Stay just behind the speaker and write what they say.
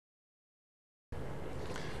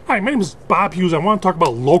Hi, my name is Bob Hughes. I want to talk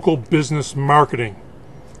about local business marketing.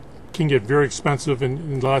 It can get very expensive,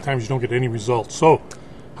 and a lot of times you don't get any results. So,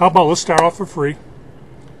 how about let's start off for free.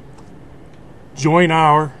 Join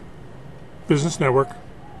our business network.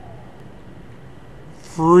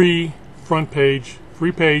 Free front page.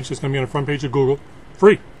 Free page that's going to be on the front page of Google.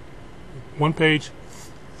 Free. One page,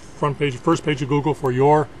 front page, first page of Google for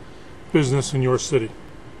your business in your city.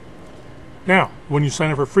 Now, when you sign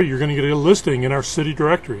up for free, you're going to get a listing in our city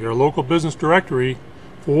directory, our local business directory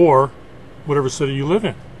for whatever city you live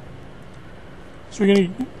in. So you're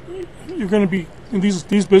going to be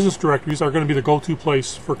these business directories are going to be the go-to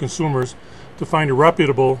place for consumers to find a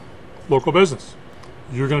reputable local business.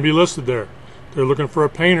 You're going to be listed there. They're looking for a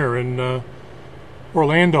painter in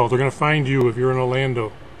Orlando. They're going to find you if you're in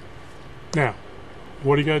Orlando. Now,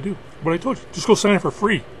 what do you got to do? What I told you, just go sign up for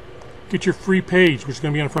free. Get your free page, which is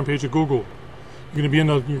going to be on the front page of Google. You're going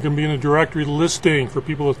to be in a directory listing for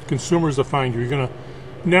people, consumers to find you. You're going to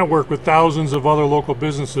network with thousands of other local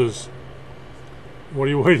businesses. What are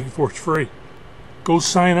you waiting for? It's free. Go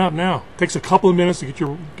sign up now. It takes a couple of minutes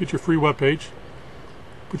to get your free web page.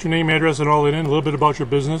 Put your name, address, and all that in. A little bit about your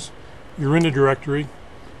business. You're in the directory.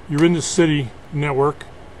 You're in the city network.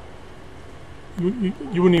 You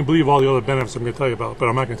wouldn't even believe all the other benefits I'm going to tell you about, but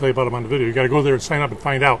I'm not going to tell you about them on the video. You got to go there and sign up and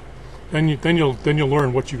find out. Then you'll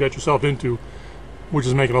learn what you got yourself into, which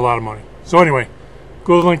is making a lot of money. So anyway,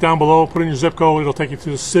 go to the link down below, put in your zip code. It'll take you to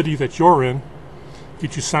the city that you're in,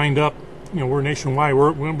 get you signed up. You know, we're nationwide.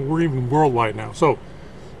 We're even worldwide now. So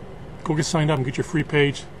go get signed up and get your free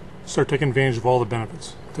page. Start taking advantage of all the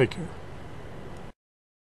benefits. Take care.